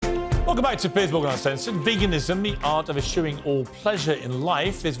Welcome back to Piers Morgan Uncensored. Veganism, the art of eschewing all pleasure in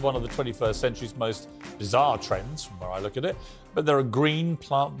life, is one of the 21st century's most bizarre trends, from where I look at it. But there are green,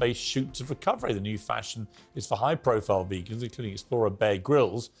 plant-based shoots of recovery. The new fashion is for high-profile vegans, including explorer Bear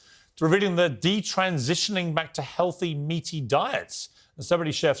Grylls, to revealing they're detransitioning back to healthy, meaty diets. And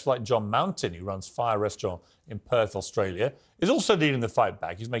celebrity chefs like John Mountain, who runs Fire Restaurant in Perth, Australia, is also leading the fight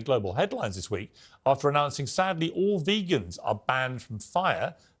back. He's made global headlines this week after announcing, sadly, all vegans are banned from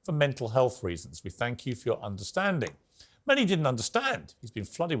Fire for mental health reasons. We thank you for your understanding. Many didn't understand. He's been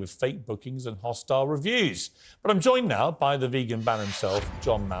flooded with fake bookings and hostile reviews. But I'm joined now by the vegan ban himself,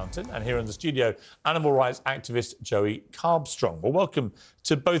 John Mountain, and here in the studio, animal rights activist Joey Carbstrong. Well, welcome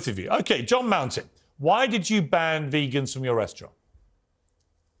to both of you. OK, John Mountain, why did you ban vegans from your restaurant?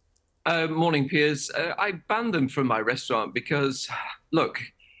 Morning, Piers. I banned them from my restaurant because, look,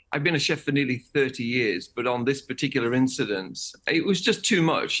 I've been a chef for nearly 30 years, but on this particular incident, it was just too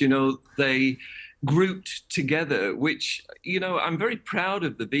much. You know, they grouped together, which, you know, I'm very proud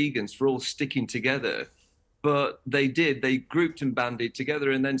of the vegans for all sticking together, but they did. They grouped and banded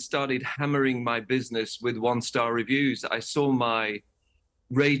together and then started hammering my business with one-star reviews. I saw my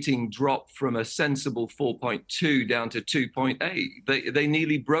rating drop from a sensible 4.2 down to 2.8. They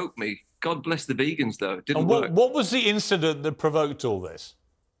nearly broke me. God bless the vegans, though. It didn't work. What was the incident that provoked all this?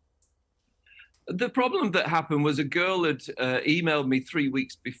 The problem that happened was a girl had emailed me 3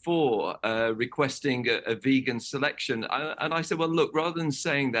 weeks before requesting a vegan selection. And I said, well, look, rather than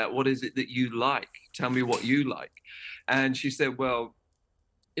saying that, what is it that you like? Tell me what you like. And she said, well,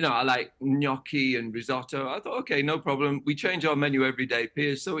 you know, I like gnocchi and risotto. I thought, OK, no problem. We change our menu every day,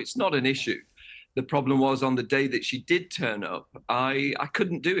 Piers, so it's not an issue. The problem was on the day that she did turn up, I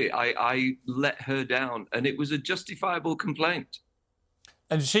couldn't do it. I let her down, and it was a justifiable complaint.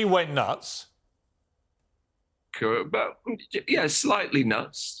 And she went nuts? But, yeah, slightly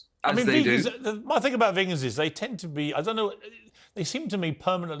nuts, as I mean, they vegans, do. My thing about vegans is they tend to be, I don't know, they seem to me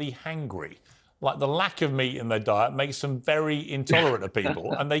permanently hangry. Like the lack of meat in their diet makes them very intolerant of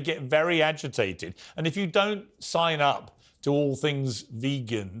people and they get very agitated. And if you don't sign up to all things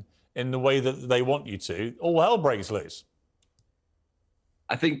vegan in the way that they want you to, all hell breaks loose.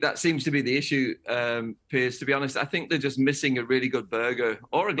 I think that seems to be the issue, Piers, to be honest. I think they're just missing a really good burger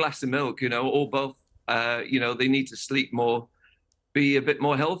or a glass of milk, you know, or both. You know, they need to sleep more, be a bit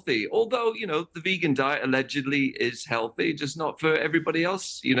more healthy. Although, you know, the vegan diet allegedly is healthy, just not for everybody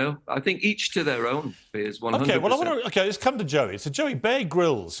else, you know. I think each to their own, Piers, 100%. OK, well, let's come to Joey. So Joey, Bear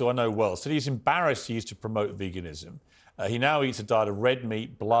Grylls, who I know well, said he's embarrassed he used to promote veganism. He now eats a diet of red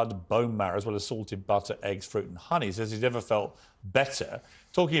meat, blood, bone marrow, as well as salted butter, eggs, fruit and honey. He says he's never felt better.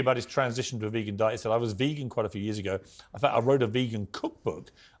 Talking about his transition to a vegan diet, he said, I was vegan quite a few years ago. In fact, I wrote a vegan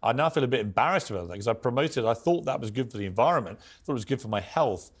cookbook. I now feel a bit embarrassed about that because I promoted it. I thought that was good for the environment. I thought it was good for my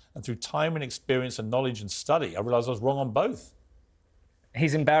health. And through time and experience and knowledge and study, I realised I was wrong on both.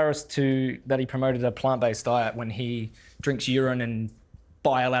 He's embarrassed that he promoted a plant-based diet when he drinks urine and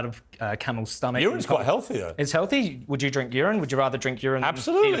bile out of camel's stomach. Urine's quite healthy, though. It's healthy. Would you drink urine? Would you rather drink urine?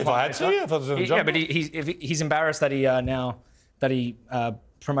 Absolutely, if I had to, yeah. If I was in the jungle. Yeah, but he's embarrassed that he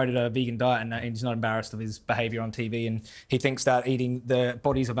promoted a vegan diet and he's not embarrassed of his behaviour on TV, and he thinks that eating the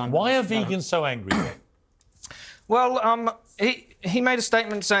bodies of animals... Why are vegans so angry? Well, he made a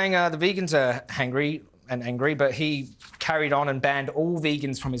statement saying the vegans are hangry and angry, but he carried on and banned all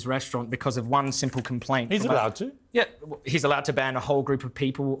vegans from his restaurant because of one simple complaint. He's allowed to? Yeah, he's allowed to ban a whole group of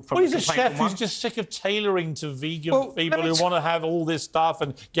people from... Well, he's a chef who's just sick of tailoring to vegan people who want to have all this stuff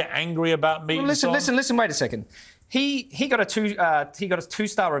and get angry about meat. Well, listen, wait a second. He got a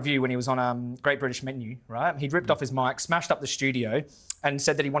two-star review when he was on Great British Menu, right? He'd ripped off his mic, smashed up the studio, and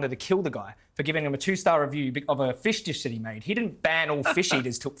said that he wanted to kill the guy for giving him a two-star review of a fish dish that he made. He didn't ban all fish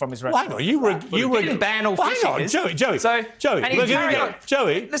eaters from his restaurant. Well, hang on, he didn't ban all fish eaters. Joey,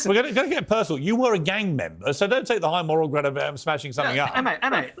 we're going to get personal. You were a gang member, so don't take the high moral ground about him smashing something up. Mate,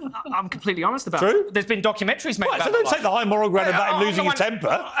 I'm completely honest about True? it. There's been documentaries made about it. So don't take the high moral ground about him losing his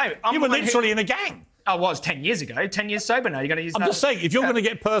temper. You were literally in a gang. I was 10 years ago. 10 years sober now. You're going to use that. I'm just saying, if you're going to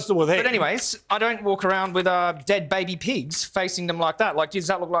get personal with him... But anyways, I don't walk around with dead baby pigs facing them like that. Like, does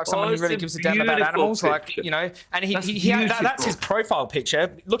that look like someone who really gives a damn about animals? Picture. Like, you know, and that's his profile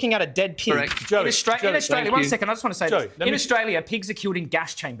picture. Looking at a dead pig. Joey, in Australia, one second, I just want to say this. In Australia, pigs are killed in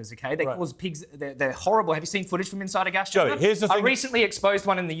gas chambers, okay? They cause pigs, they're horrible. Have you seen footage from inside a gas chamber? Joey, here's the thing. I recently exposed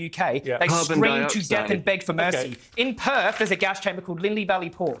one in the UK. Yeah. They screamed to death and begged for mercy. In Perth, there's a gas chamber called Lindley Valley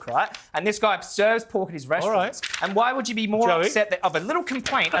Pork, right? And this guy serves pork at his restaurants. And why would you be more upset of a little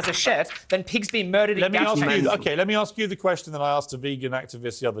complaint as a chef than pigs being murdered in gas chambers? Let me ask you the question that I asked a vegan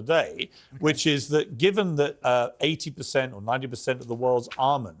activist the other day, which is that given that 80% or 90% of the world's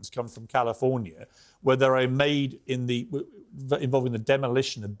almonds come from California, where they are made involving the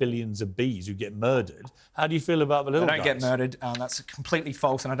demolition of billions of bees who get murdered. How do you feel about the little guys? They don't get murdered. That's completely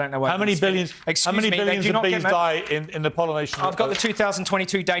false, and I don't know why. How many billions of bees die in the pollination? I've got the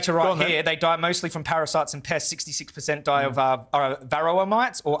 2022 data right here. They die mostly from parasites and pests. 66% die of varroa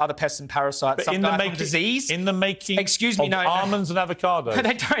mites or other pests and parasites. Some die from disease. In the making of almonds and avocados.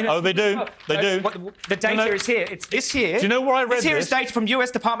 They don't. Oh, they do. They do. The data is here. It's this here. Do you know where I read this? This here is data from US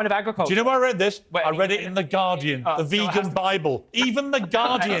Department of Agriculture. Do you know where I read this? I read it in The Guardian, the vegan Bible. Even The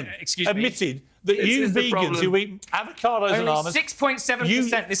Guardian admitted that you vegans who eat avocados and almonds...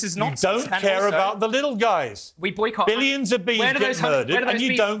 6.7%. This is not... You don't care about the little guys. We boycott... Billions of bees get murdered and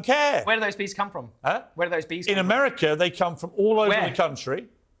you don't care. Where do those bees come from? Huh? Where do those bees come from? In America, they come from all over the country.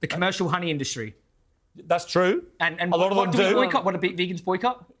 The commercial honey industry. That's true. And a lot of them do. Boycott? What do vegans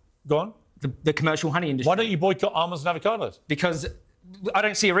boycott? Go on. The commercial honey industry. Why don't you boycott almonds and avocados? Because... I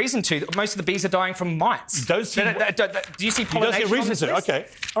don't see a reason to. Most of the bees are dying from mites. You don't see... Do you see pollination? You don't see a reason to. Okay.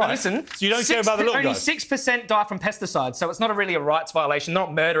 All right. Listen. So you don't care about the little guys. Only 6% die from pesticides, so it's not really a rights violation. They're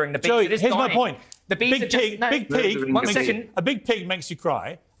not murdering the bees. Joey, here's my point. The bees big pig. One second. A big pig makes you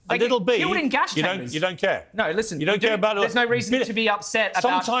cry. A little bee. Killed in gas chambers. You don't care. No, listen. You don't care about. There's no reason to be upset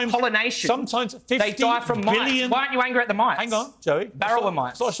about pollination. Sometimes 50 they die from mites. Why aren't you angry at the mites? Hang on, Joey. Varroa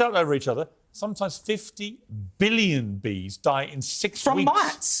mites. Let's not shout over each other. Sometimes 50 billion bees die in 6 weeks. From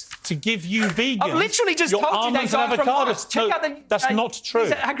mites. To give you vegans. I've literally just told you they die from mites. Check out that's not true.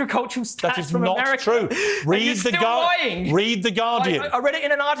 These are agricultural stats that is from not America. True. Read the Guardian. I read it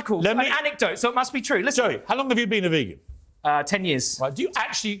in an article, an anecdote, so it must be true. Listen. Joey, how long have you been a vegan? 10 years. Right. Do you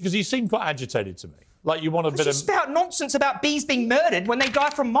actually, because you seem quite agitated to me. Like you want a bit of... You spout nonsense about bees being murdered when they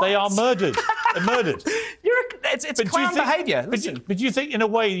die from mites. They are murdered. They're murdered. It's clown behaviour. But do you think, in a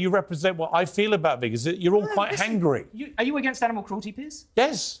way, you represent what I feel about vegans? That you're all quite hangry. Are you against animal cruelty, Piers?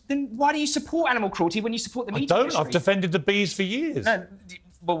 Yes. Then why do you support animal cruelty when you support the meat industry? I've defended the bees for years. No,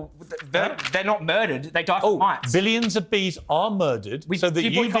 well, they're not murdered. They die from mites. Billions of bees are murdered so that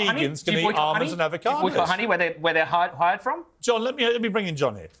you vegans can eat almonds and avocados. Do you boycott honey where they're hired from? John, let me bring in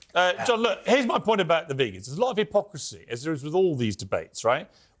John here. John, look, here's my point about the vegans. There's a lot of hypocrisy, as there is with all these debates, right?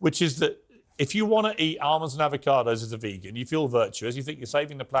 Which is that if you want to eat almonds and avocados as a vegan, you feel virtuous, you think you're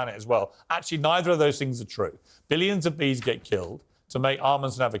saving the planet as well. Actually, neither of those things are true. Billions of bees get killed to make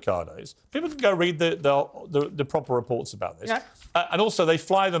almonds and avocados. People can go read the proper reports about this. Yeah. And also, they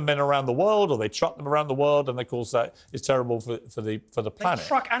fly them then around the world, or they truck them around the world, and of course that is terrible for the planet. They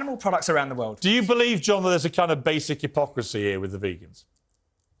truck animal products around the world. Do you believe, John, that there's a kind of basic hypocrisy here with the vegans?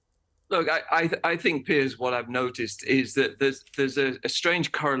 Look, I think, Piers, what I've noticed is that there's a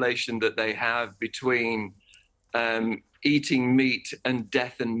strange correlation that they have between eating meat and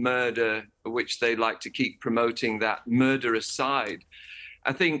death and murder, which they like to keep promoting that murderous side.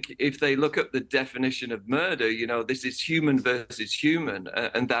 I think if they look at the definition of murder, this is human versus human,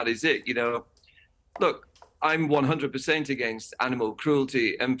 and that is it. Look, I'm 100% against animal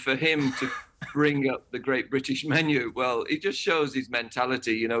cruelty, and for him to bring up the Great British Menu, well, it just shows his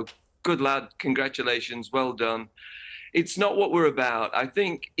mentality. Good lad, congratulations, well done. It's not what we're about. I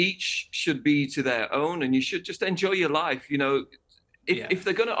think each should be to their own, and you should just enjoy your life. If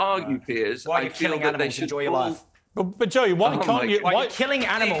they're going to argue, Piers, I feel that they should enjoy your life. But Joey, why can't you... Why you're killing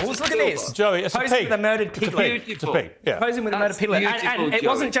animals? Look at this. Joey, it's a pig. Posing with a murdered piglet. It's a pig. Yeah. Posing with a murdered piglet. And it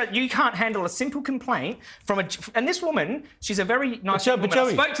wasn't just... You can't handle a simple complaint from a... And this woman, she's a very nice woman.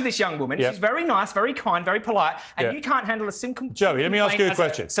 I spoke to this young woman. She's very nice, very kind, very polite. And you can't handle a simple... Joey, let me ask you a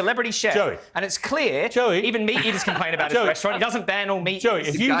question. Celebrity chef. Joey. And it's clear, even meat eaters complain about his restaurant. He doesn't ban all meat. Joey,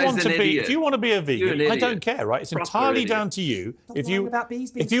 if you want to be a vegan, I don't care, right? It's entirely down to you. If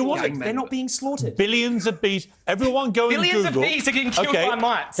you want... They're not being slaughtered. Billions of bees. Everyone go and Google. Billions of bees are getting killed by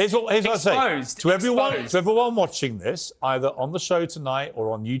mites. Here's what I say. To everyone watching this, either on the show tonight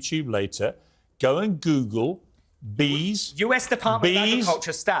or on YouTube later, go and Google bees, US Department of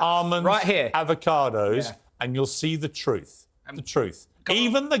Agriculture stats, almonds, right here, avocados, and you'll see the truth. The truth.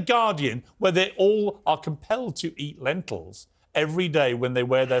 Even The Guardian, where they all are compelled to eat lentils every day when they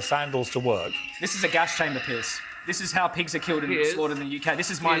wear their sandals to work. This is a gas chamber, Piers. This is how pigs are killed and slaughtered in the UK. This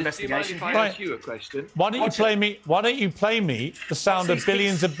is my investigation. If I ask you a question? Why don't you play me the sound of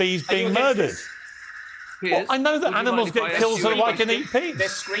billions of bees being murdered? Piers, I know that would you animals mind if I get ask killed you so a that I can question? eat They're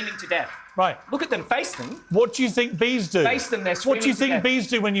peas. screaming to death. Right. Look at them, face them. What do you think bees do? Face them, they're What do you screaming to think death. bees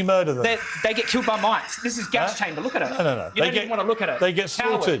do when you murder them? They get killed by mites. This is gas chamber. Look at it. No. You don't even want to look at it. They get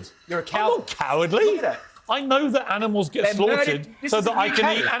Coward. slaughtered. You're a I'm coward. not cowardly. Look at it. I know that animals get They're slaughtered murdered. This so is that the I can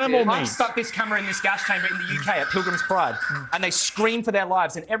UK. eat animal I've meat. stuck this camera in this gas chamber in the UK at Pilgrim's Pride, and they scream for their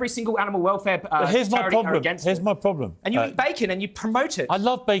lives, and every single animal welfare But here's my charity are problem. against Here's it. my problem. And you eat bacon and you promote it. I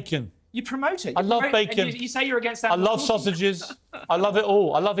love bacon. You promote it. I You love promote- and bacon. You say you're against I animal love cruelty. sausages. I love it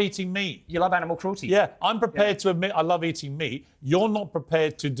all. I love eating meat. You love animal cruelty. Yeah, I'm prepared to admit I love eating meat. You're not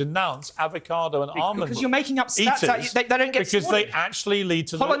prepared to denounce avocado and almond Because you're making up stats. eaters They don't get because slaughtered. they actually lead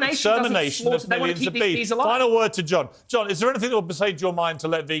to the Pollination doesn't extermination slaughter- of they wanna millions keep of these bees. bees alive. Final word to John. John, is there anything that will persuade your mind to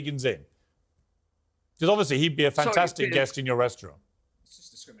let vegans in? Because obviously he'd be a fantastic Piers. guest in your restaurant. It's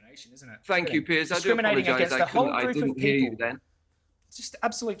just discrimination, isn't it? Thank you, Piers. I do Discriminating apologise. against the whole I group of didn't hear you people. then. It's just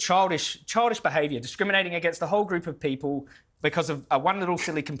absolute childish behaviour, discriminating against the whole group of people because of one little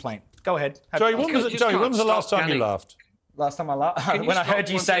silly complaint. Go ahead. Joey, You when just was the last can't time you stop, laughed? Last time I laughed, Can you when I stop heard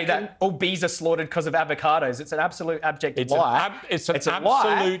you one say second? that all bees are slaughtered because of avocados, it's an absolute abject lie. It's an a lie.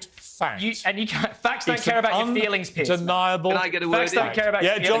 absolute fact. You can't, facts don't It's care an about your feelings, Piers. undeniable. Can I get a word Facts in? don't care about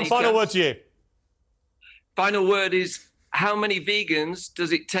Yeah, your John, feelings. final word to you. Final word is, how many vegans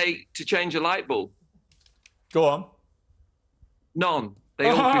does it take to change a light bulb? Go on. None. They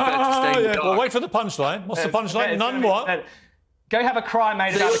all prefer to stay in the dark. Well, wait for the punchline. What's the punchline? None what? Go have a cry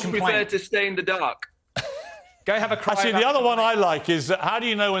made They about all a prefer complaint. to stay in the dark. Go have a cry. Actually, about the a other one complaint. I like is how do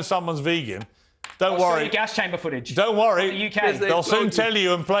you know when someone's vegan? Don't I'll show worry. you gas chamber footage. Don't worry. The UK. Yes, They'll soon told you. tell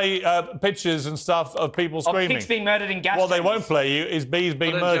you and play pictures and stuff of people Of screaming. pigs being murdered in gas What they chambers. won't play you is bees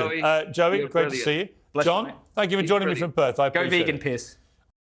being Well done, murdered. Joey. Joey, You're great to brilliant. see you. Bless you, John, mate. thank you for He's joining me brilliant. from Perth. I Go appreciate vegan, it. Pierce.